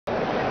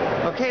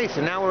Okay,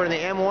 so now we're in the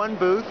M1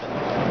 booth,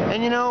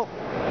 and you know,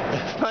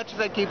 as much as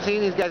I keep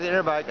seeing these guys at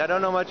Interbike, I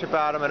don't know much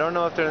about them. I don't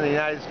know if they're in the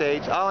United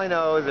States. All I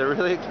know is they're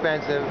really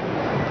expensive,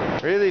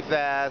 really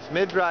fast,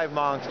 mid-drive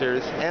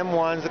monsters.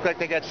 M1s look like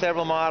they got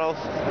several models.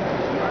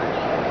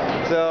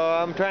 So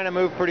I'm trying to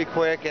move pretty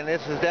quick, and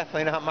this is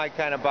definitely not my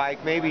kind of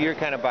bike. Maybe your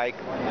kind of bike.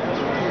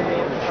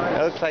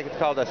 It looks like it's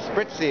called a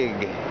Spritzig.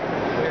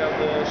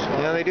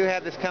 You know, they do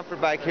have this comfort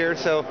bike here,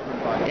 so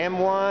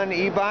M1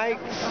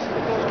 E-bikes.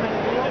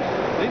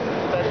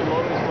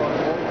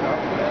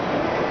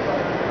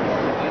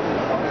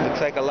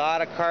 Looks like a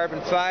lot of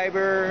carbon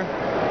fiber,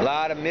 a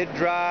lot of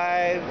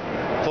mid-drive,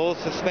 full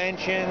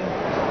suspension.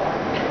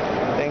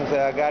 Things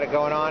got it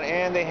going on,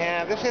 and they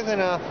have, this isn't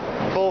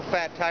a full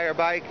fat tire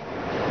bike,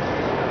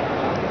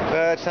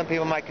 but some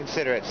people might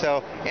consider it.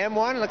 So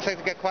M1 looks like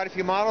they've got quite a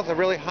few models. They're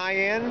really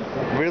high-end,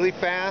 really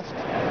fast,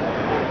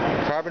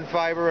 carbon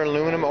fiber,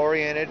 aluminum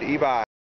oriented e-bike.